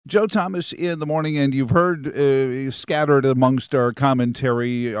Joe Thomas in the morning, and you've heard scattered amongst our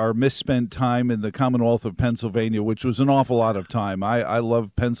commentary our misspent time in the Commonwealth of Pennsylvania, which was an awful lot of time. I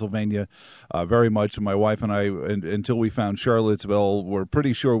love Pennsylvania very much. My wife and I, until we found Charlottesville, were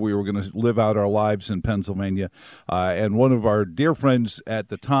pretty sure we were going to live out our lives in Pennsylvania. And one of our dear friends at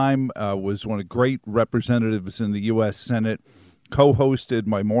the time was one of the great representatives in the U.S. Senate, co-hosted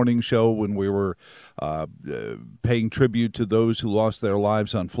my morning show when we were paying tribute to those who lost their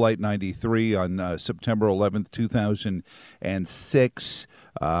lives on Flight 93 on September 11th, 2006.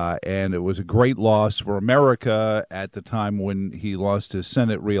 And it was a great loss for America at the time when he lost his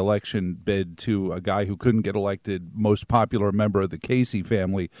Senate re-election bid to a guy who couldn't get elected, most popular member of the Casey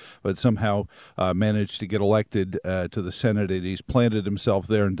family, but somehow managed to get elected to the Senate. And he's planted himself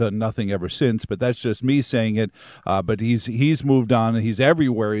there and done nothing ever since. But that's just me saying it. But he's moved on. He's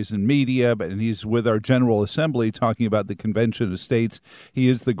everywhere. He's in media, and he's with our General Assembly talking about the Convention of States. He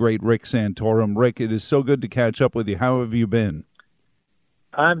is the great Rick Santorum. Rick, it is so good to catch up with you. How have you been?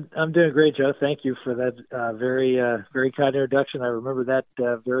 I'm doing great, Joe. Thank you for that very kind introduction. I remember that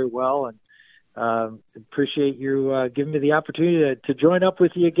very well, and appreciate you giving me the opportunity to join up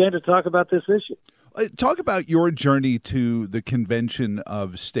with you again to talk about this issue. Talk about your journey to the Convention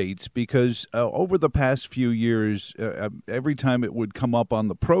of States, because over the past few years, every time it would come up on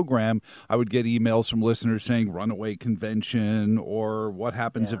the program, I would get emails from listeners saying runaway convention, or what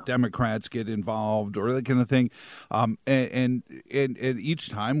happens if Democrats get involved, or that kind of thing. And each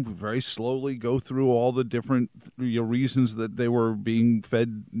time we very slowly go through all the different reasons that they were being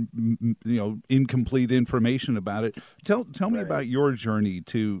fed incomplete information about it. Tell me about your journey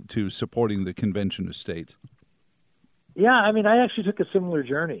to supporting the Convention of States. Yeah, I mean, I actually took a similar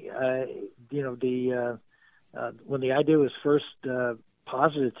journey. When the idea was first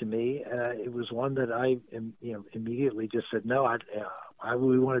posited to me, it was one that I, immediately just said, no, why would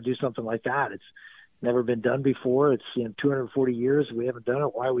we want to do something like that? It's never been done before. It's 240 years. We haven't done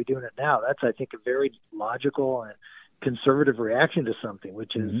it. Why are we doing it now? That's, I think, a very logical and conservative reaction to something,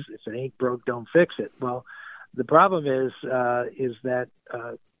 which is, if it ain't broke, don't fix it. Well, the problem is that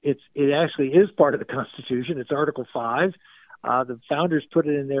it actually is part of the Constitution. It's Article 5. The founders put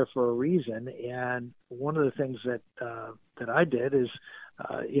it in there for a reason. And one of the things that I did is,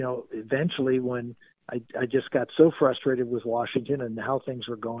 eventually when I just got so frustrated with Washington and how things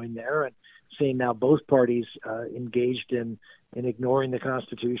were going there, and seeing now both parties engaged in ignoring the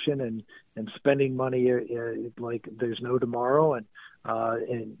Constitution and spending money like there's no tomorrow, and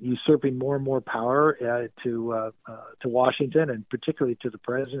usurping more and more power to Washington, and particularly to the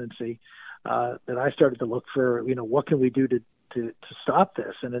presidency, that I started to look for, what can we do to stop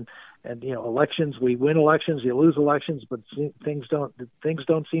this? And elections, we win elections, you lose elections, but things don't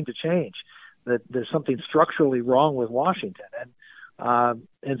seem to change. That there's something structurally wrong with Washington,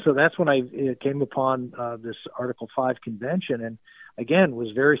 and so that's when I came upon this Article 5 convention, and again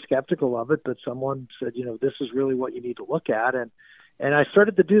was very skeptical of it. But someone said, this is really what you need to look at, and I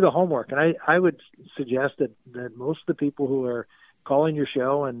started to do the homework. And I would suggest that most of the people who are calling your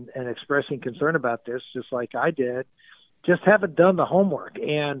show and expressing concern about this, just like I did, just haven't done the homework.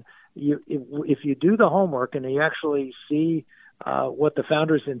 And if you do the homework and you actually see what the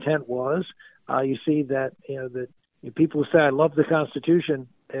founders' intent was, you see that that people who say I love the Constitution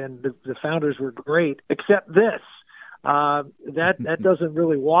and the founders were great, except this, that doesn't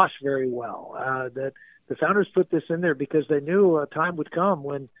really wash very well. That the founders put this in there because they knew a time would come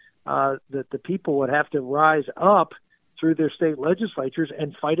when that the people would have to rise up through their state legislatures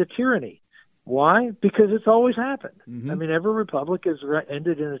and fight a tyranny. Why? Because it's always happened. I mean, every republic has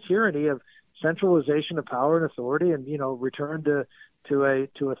ended in a tyranny of centralization of power and authority, and return to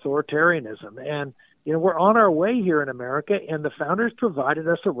authoritarianism. And we're on our way here in America, and the founders provided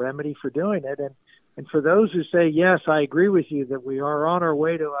us a remedy for doing it. And for those who say, yes, I agree with you that we are on our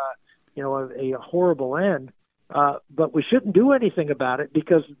way to a horrible end, but we shouldn't do anything about it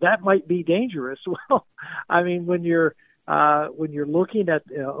because that might be dangerous. Well, I mean, when you're looking at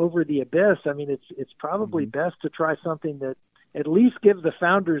over the abyss, I mean, it's probably best to try something that at least give the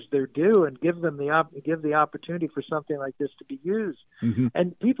founders their due and give them the opportunity for something like this to be used.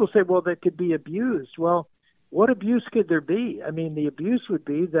 And people say, well, that could be abused. Well, what abuse could there be? I mean, the abuse would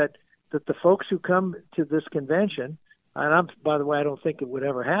be that the folks who come to this convention, and by the way, I don't think it would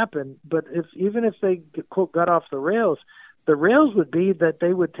ever happen, but even if they quote got off the rails would be that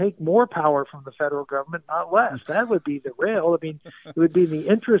they would take more power from the federal government, not less. That would be the rail. I mean, it would be in the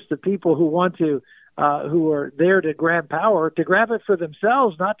interest of people who want to, who are there to grab power, to grab it for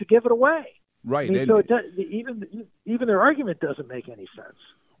themselves, not to give it away. Right. I mean, so even their argument doesn't make any sense.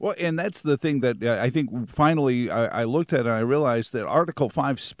 Well, and that's the thing that I think finally I looked at and I realized that Article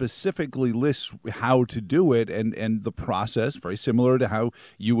 5 specifically lists how to do it and the process, very similar to how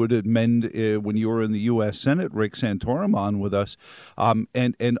you would amend when you were in the U.S. Senate, Rick Santorum on with us.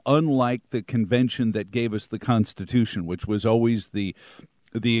 And unlike the convention that gave us the Constitution, which was always the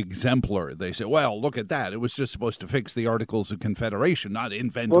exemplar. They say, well, look at that. It was just supposed to fix the Articles of Confederation, not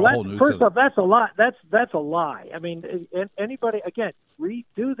invent a whole new First off, that's a lie. That's a lie. I mean, anybody, again,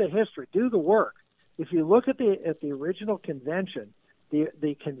 redo the history, do the work. If you look at the original convention,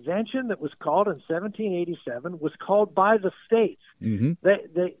 the convention that was called in 1787 was called by the states. Mm-hmm.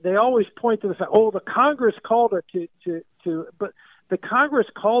 They always point to the fact, the Congress called it but the Congress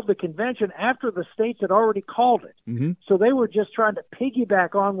called the convention after the states had already called it. Mm-hmm. So they were just trying to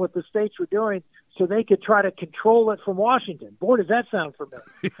piggyback on what the states were doing so they could try to control it from Washington. Boy, does that sound familiar.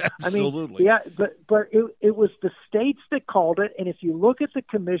 Absolutely. I mean, but it was the states that called it, and if you look at the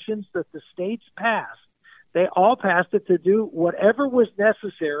commissions that the states passed, they all passed it to do whatever was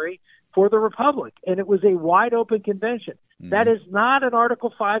necessary for the Republic, and it was a wide-open convention. Mm-hmm. That is not an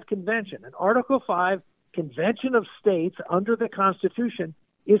Article 5 convention. An Article 5 Convention of States under the Constitution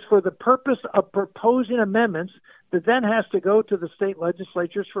is for the purpose of proposing amendments that then has to go to the state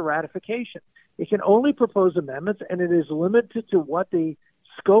legislatures for ratification. It can only propose amendments, and it is limited to what the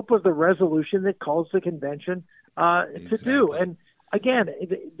scope of the resolution that calls the convention to do. And again,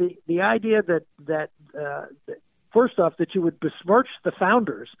 the idea that first off, that you would besmirch the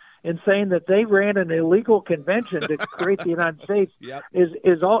founders in saying that they ran an illegal convention to create the United States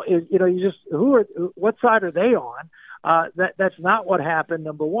what side are they on? That's not what happened.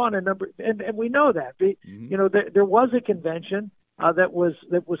 Number one, and we know that. Mm-hmm. There was a convention that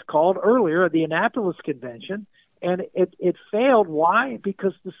was called earlier, the Annapolis Convention, and it failed. Why?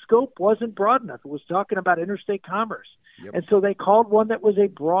 Because the scope wasn't broad enough. It was talking about interstate commerce, and so they called one that was a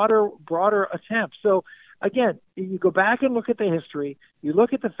broader attempt. So. Again, you go back and look at the history. You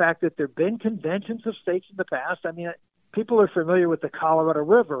look at the fact that there have been conventions of states in the past. I mean, people are familiar with the Colorado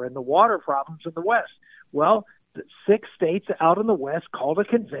River and the water problems in the West. Well, 6 states out in the West called a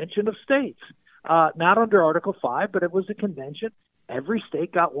convention of states, not under Article 5, but it was a convention. Every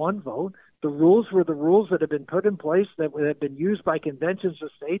state got one vote. The rules were the rules that have been put in place that have been used by conventions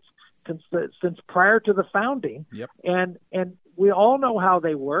of states since prior to the founding. Yep. And we all know how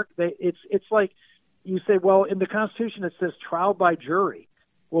they work. It's like, you say, well, in the Constitution it says trial by jury.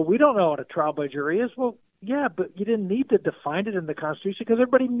 Well, we don't know what a trial by jury is. Well, yeah, but you didn't need to define it in the Constitution because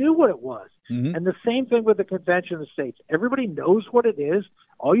everybody knew what it was. Mm-hmm. And the same thing with the Convention of States. Everybody knows what it is.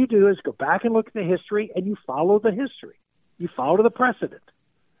 All you do is go back and look at the history, and you follow the history. You follow the precedent.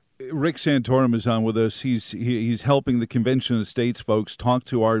 Rick Santorum is on with us. He's helping the Convention of States folks talk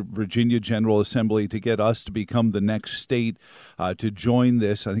to our Virginia General Assembly to get us to become the next state to join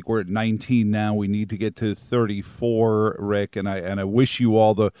this. I think we're at 19 now. We need to get to 34, Rick, and I wish you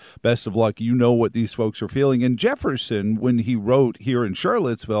all the best of luck. You know what these folks are feeling. And Jefferson, when he wrote here in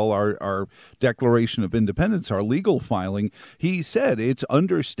Charlottesville our Declaration of Independence, our legal filing, he said it's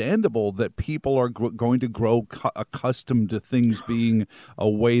understandable that people are going to grow accustomed to things being a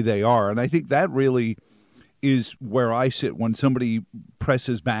way they are. And I think that really is where I sit when somebody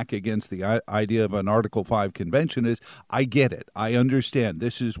presses back against the idea of an Article 5 convention is, I get it. I understand.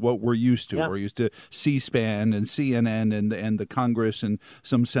 This is what we're used to. Yeah. We're used to C-SPAN and CNN and the Congress and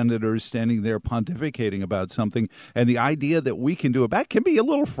some senators standing there pontificating about something. And the idea that we can do it back can be a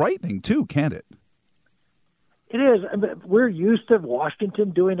little frightening too, can't it? It is. I mean, we're used to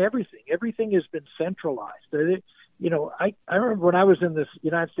Washington doing everything. Everything has been centralized. I remember when I was in the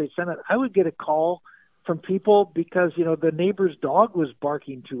United States Senate, I would get a call from people because, the neighbor's dog was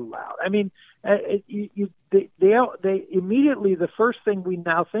barking too loud. I mean, they immediately, the first thing we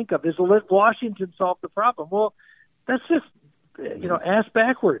now think of is let Washington solve the problem. Well, that's just, ass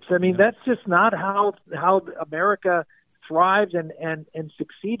backwards. I mean, that's just not how America thrived and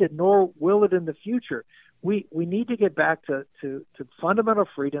succeeded, nor will it in the future. We need to get back to fundamental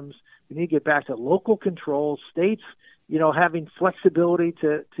freedoms. We need to get back to local control, states, having flexibility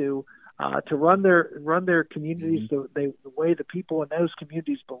to run their communities the way the people in those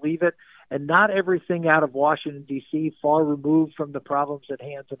communities believe it, and not everything out of Washington, D.C., far removed from the problems at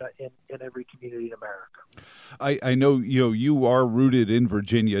hand in every community in America. I know you are rooted in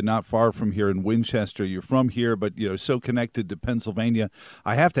Virginia, not far from here in Winchester. You're from here, but so connected to Pennsylvania.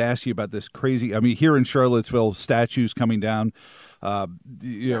 I have to ask you about this crazy. I mean, here in Charlottesville, statues coming down.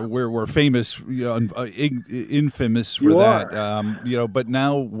 We're famous, infamous for that. But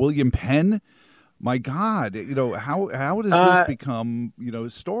now William Penn, my God, how does this become a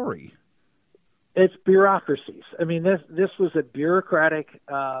story? It's bureaucracies. I mean, this was a bureaucratic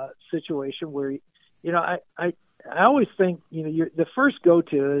situation where, I always think, the first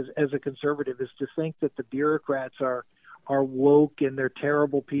go-to is, as a conservative, is to think that the bureaucrats are woke and they're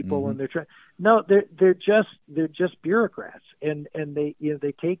terrible people, and they're just bureaucrats, and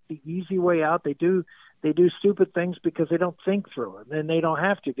they take the easy way out. They do stupid things because they don't think through it, and they don't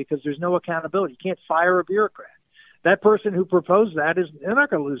have to because there's no accountability. You can't fire a bureaucrat. That person who proposed they're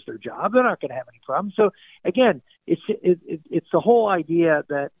not going to lose their job. They're not going to have any problems. So again, it's the whole idea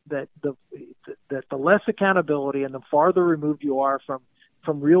that the less accountability and the farther removed you are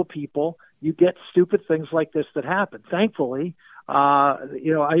from real people, you get stupid things like this that happen. Thankfully, I'll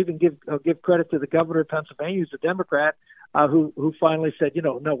give credit to the governor of Pennsylvania, who's a Democrat, who finally said,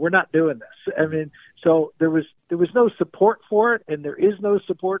 no, we're not doing this. I mean, so there was no support for it, and there is no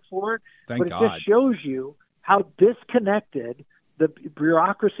support for it. Thank God. It just shows you how disconnected the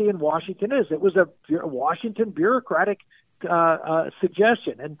bureaucracy in Washington is. It was a Washington bureaucratic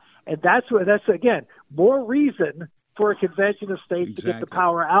suggestion, and that's again more reason for a convention of states to get the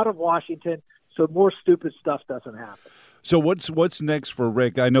power out of Washington, so more stupid stuff doesn't happen. So what's next for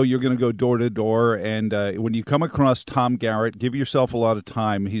Rick? I know you're going to go door to door, and when you come across Tom Garrett, give yourself a lot of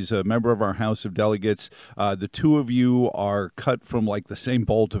time. He's a member of our House of Delegates. The two of you are cut from like the same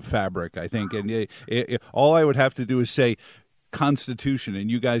bolt of fabric, I think. And all I would have to do is say Constitution, and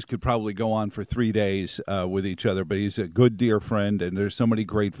you guys could probably go on for 3 days with each other. But he's a good, dear friend, and there's so many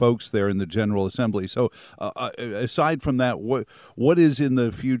great folks there in the General Assembly. So aside from that, what is in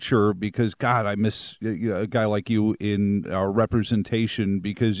the future? Because God, I miss a guy like you in our representation,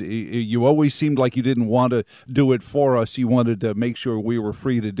 because you always seemed like you didn't want to do it for us. You wanted to make sure we were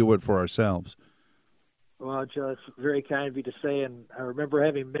free to do it for ourselves. Well, Joe, it's very kind of you to say, and I remember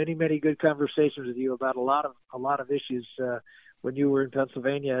having many, many good conversations with you about a lot of issues when you were in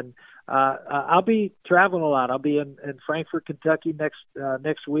Pennsylvania. And I'll be traveling a lot. I'll be in Frankfort, Kentucky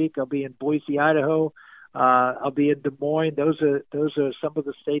next week. I'll be in Boise, Idaho. I'll be in Des Moines. Those are some of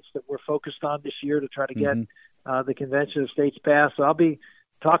the states that we're focused on this year to try to get the Convention of States passed. So I'll be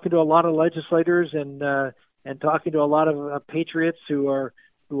talking to a lot of legislators and talking to a lot of patriots who are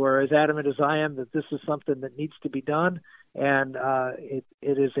as adamant as I am that this is something that needs to be done. And it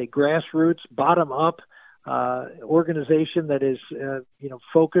is a grassroots, bottom-up organization that is,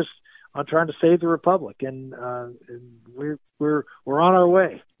 focused on trying to save the republic. And we're on our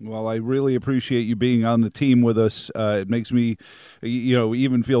way. Well, I really appreciate you being on the team with us. It makes me,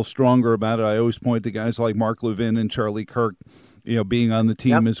 even feel stronger about it. I always point to guys like Mark Levin and Charlie Kirk, being on the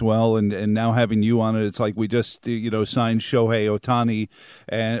team as well, and now having you on it, it's like we just, signed Shohei Ohtani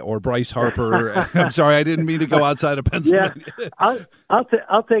or Bryce Harper. I'm sorry, I didn't mean to go outside of Pennsylvania. Yeah,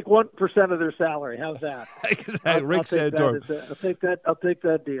 I'll take 1% of their salary. How's that? Exactly. Rick Santorum. I'll take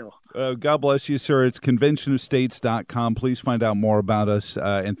that deal. God bless you, sir. It's conventionofstates.com. Please find out more about us,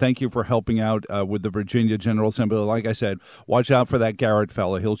 and thank you for helping out with the Virginia General Assembly. Like I said, watch out for that Garrett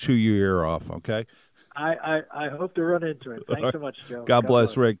fella. He'll chew your ear off. Okay. I hope to run into him. Thanks so much, Joe. God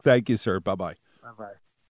bless, Rick. Thank you, sir. Bye-bye. Bye-bye.